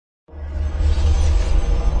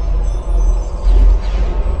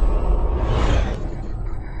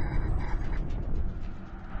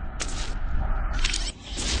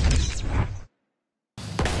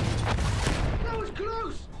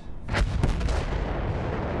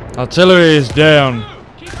Artillery is down.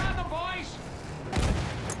 Keep on the boys.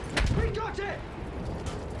 We got it.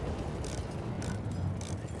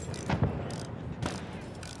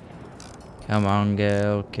 Come on,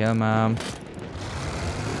 girl. Come on.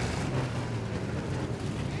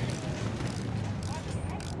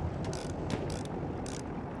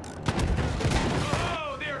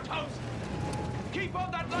 Oh, they're toast. Keep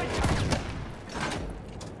on that light.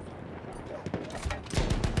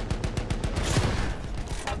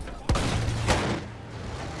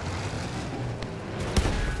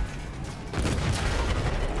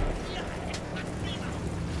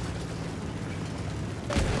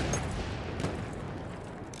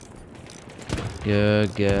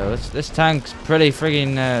 Good girl. This tank's pretty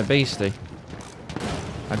friggin' beastly.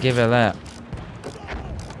 I'll give her that.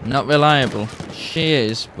 Not reliable. She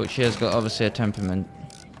is, but she has got obviously a temperament.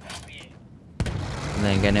 And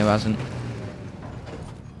then again, who hasn't?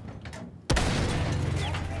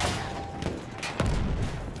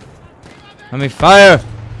 Let me fire!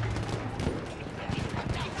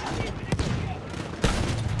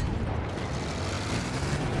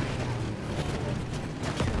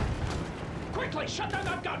 Quickly, shut down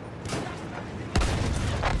that gun.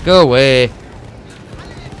 Go away!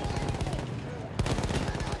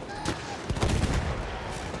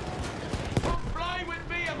 Fly with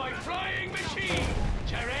me and my flying machine,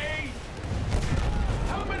 Jerry.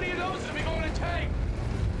 How many of those are we going to take?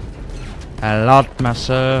 A lot, my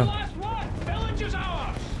sir. Last one. Village is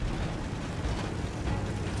ours.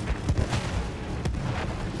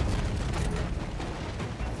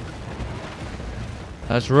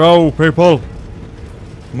 Let's roll, people.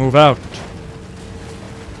 Move out.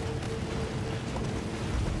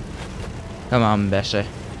 Come on, Bessie.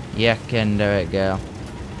 You can do it, girl.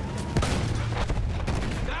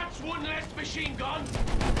 That's one less machine gun.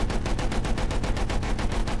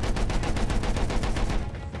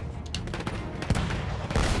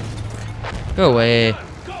 Go away.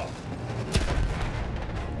 Go.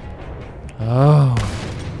 Oh.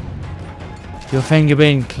 You think you're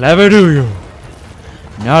being clever, do you?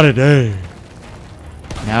 Not a day.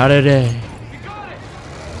 Not a day. You got it.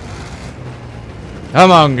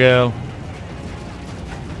 Come on, girl.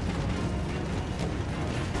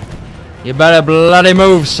 You better bloody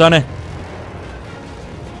move, sonny.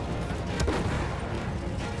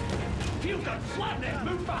 Field gun, flatten it.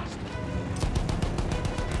 Move fast.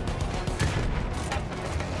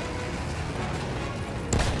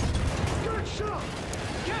 Good shot.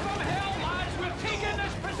 Give them hell, lads. We're taking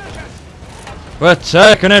this position. We're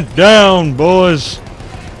taking it down, boys.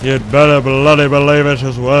 You'd better bloody believe it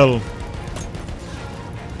as well.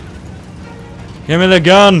 Give me the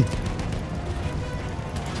gun.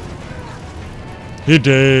 He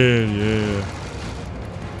did, yeah.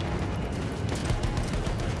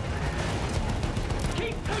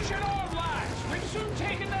 Keep pushing on, lads. We've soon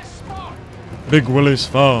taken this spot. Big Willie's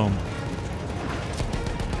farm.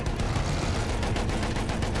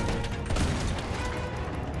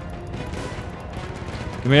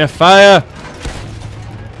 Give me a fire.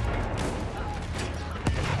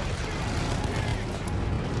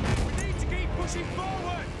 We need to keep pushing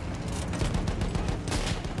forward.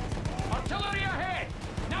 Artillery ahead.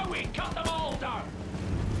 Now we cut them all down.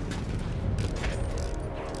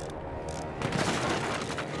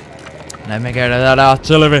 Let me get that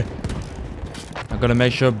artillery. I've got to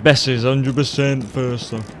make sure Bessie's 100%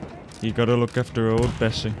 first, though. You got to look after old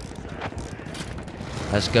Bessie.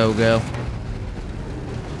 Let's go, girl.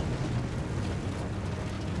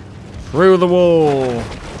 Through the wall. Wipe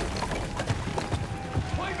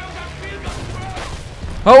out that field gun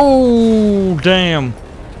first. Oh, damn.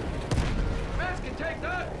 Bess can take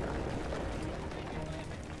that.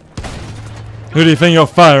 Who do you think you're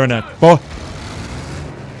firing at, boy?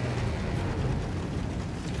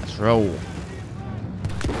 Let's roll.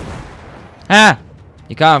 Ah!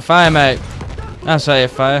 You can't fire, mate. That's how you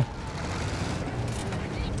fire.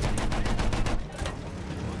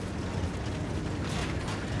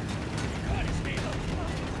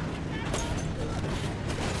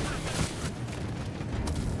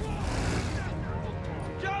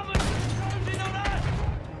 Gentlemen, closing on that.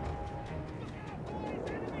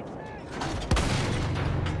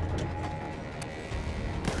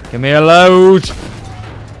 Give me a load.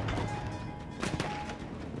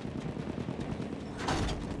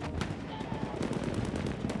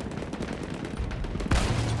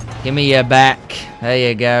 Give me your back. There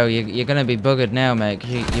you go. You're going to be buggered now, mate,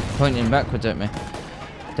 because you're pointing backwards at me.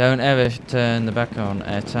 Don't ever turn the back on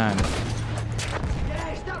a tank.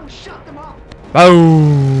 Yes, that will shut them up.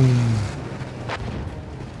 Boom!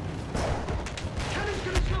 Cannon's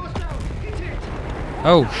gonna slow us down. Hit it.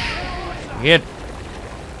 Oh, shit.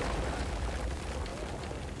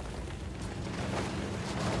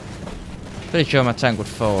 Pretty sure my tank would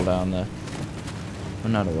fall down there.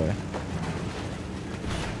 But not away.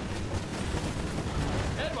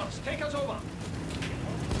 Edwards, take us over.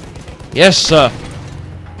 Yes, sir.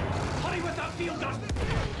 Hurry with that field gun.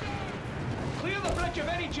 Clear the bridge of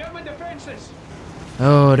any German defences.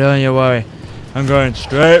 Oh, don't you worry. I'm going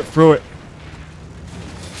straight through it.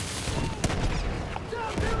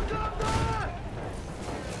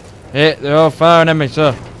 Hey, they're all firing at me,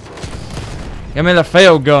 sir. Give me the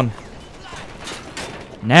field gun.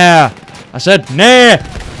 Nah. I said nah.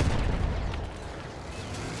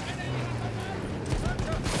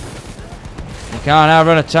 You can't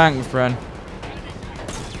outrun a tank, my friend.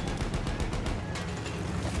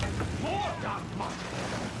 More, damn much.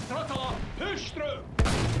 Throttle up. Push through.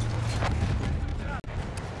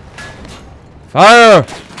 Fire!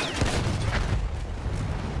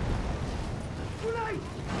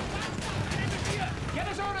 Get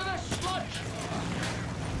us out of this sludge.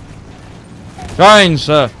 Trying,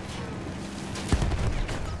 sir.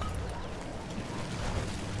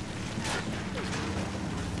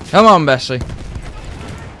 Come on, Bessie. They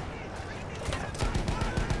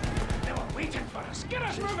were waiting for us. Get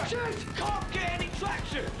us moving. Can't get any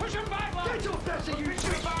traction. Push him back, lads. Get up, Bessie, you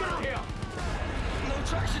scum. Here. No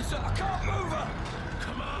traction, sir. I can't move her.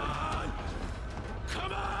 Come on.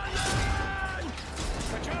 Come on, man.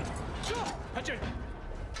 Pigeon. Pigeon.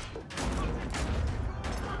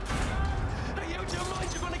 Hey, you two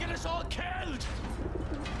minds, you're going to get us all killed.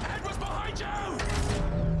 Edwards behind you.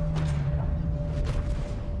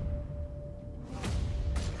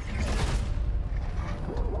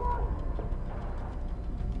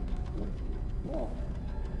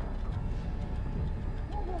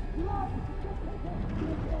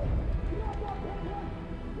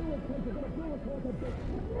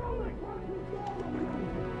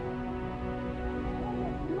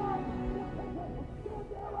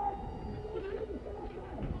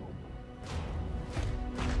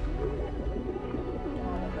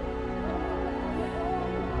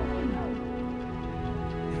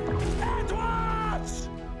 Edwards!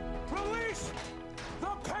 Release the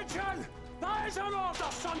pigeon! That is an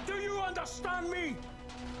order, son! Do you understand me?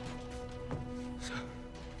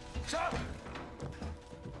 Sir!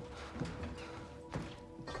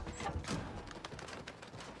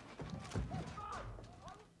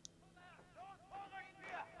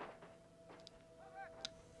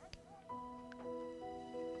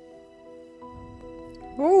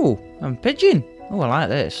 Oh, I'm a pigeon. Oh, I like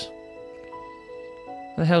this.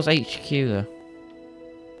 What the hell's HQ though?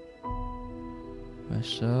 We're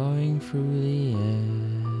soaring through the air.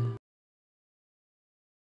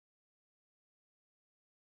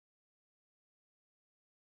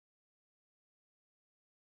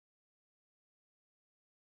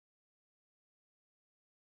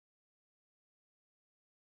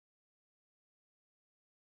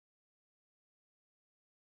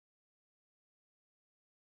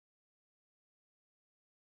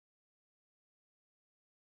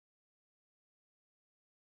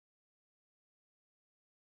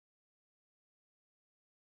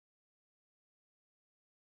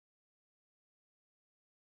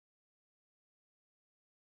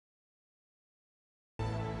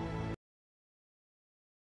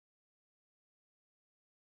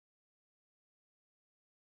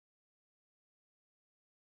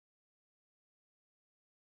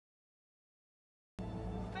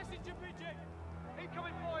 Messenger pigeon!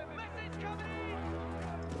 Incoming fire! Message coming in!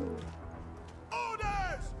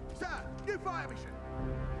 Orders! Sir, new fire mission.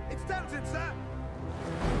 It's Townsend, sir.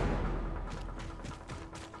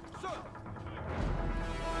 Sir.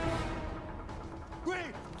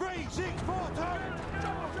 3-6-4 target.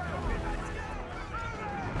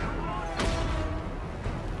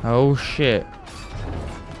 Oh shit.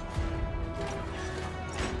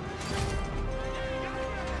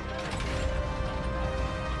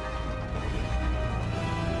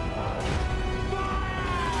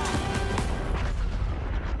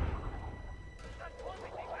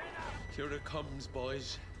 Here it comes,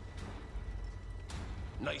 boys.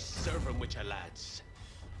 Nice serving with your lads.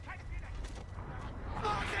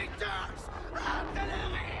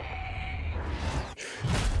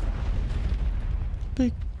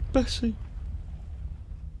 Big Bessie.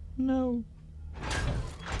 No.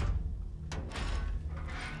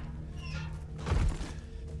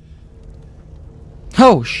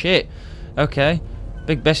 Oh shit. Okay.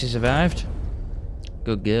 Big Bessie survived.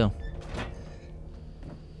 Good girl.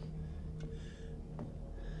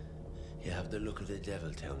 You have the look of the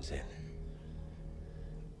devil, Townsend.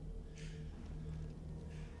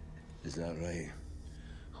 Is that right?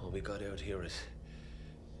 All we got out here is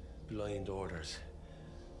blind orders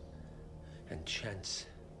and chance.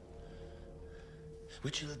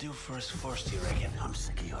 Which you'll do first, you reckon? I'm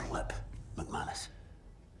sick of your lip, McManus.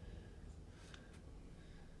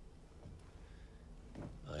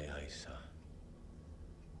 Aye, aye, sir.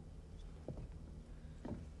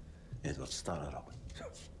 Edward, start her up.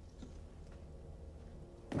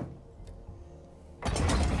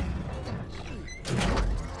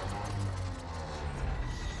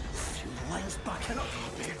 Lines backing up.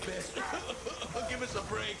 Big Bess. Give us a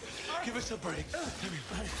break. Give us a break.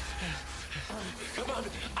 Come on.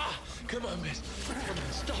 Come on, Bess. Come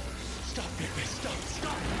on, stop. Stop, Big Bess.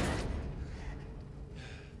 Stop.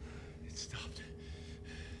 It stopped.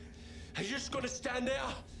 Are you just gonna stand there?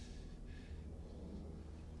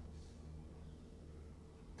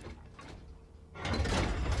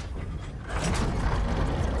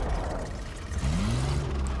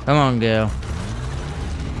 Come on, girl.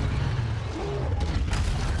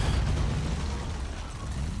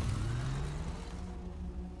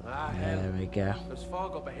 There we go. There's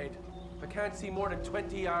fog up ahead. I can't see more than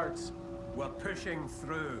 20 yards. We're pushing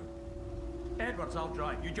through. Edwards, I'll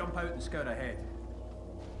drive. You jump out and scout ahead.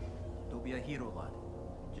 Don't be a hero, lad.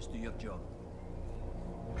 Just do your job.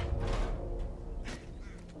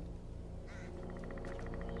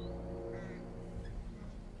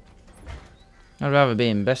 I'd rather be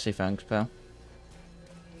in Bessie, thanks, pal.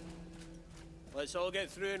 Let's all get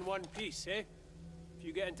through in one piece, eh? If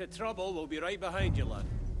you get into trouble, we'll be right behind you, lad.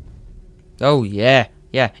 Oh, yeah.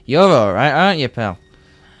 Yeah, you're alright, aren't you, pal?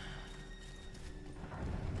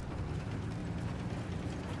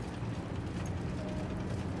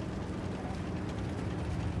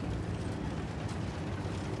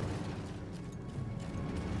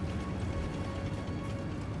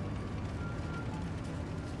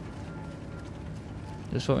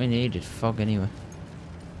 That's what we needed, fog anyway.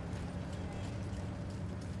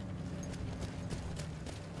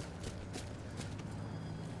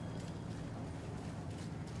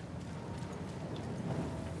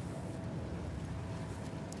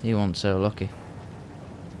 He wasn't so lucky.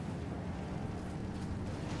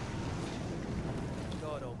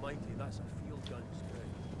 God almighty, that's a field gun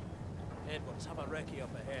straight. Edwards, have a recce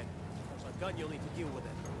up ahead. There's a gun you'll need to deal with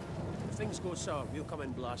it. If things go sour, we'll come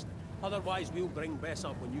in blasting. Otherwise, we'll bring Bess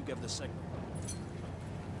up when you give the signal.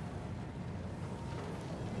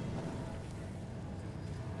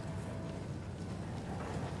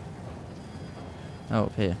 Oh,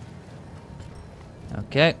 up here.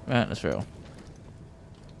 Okay, right, let's roll.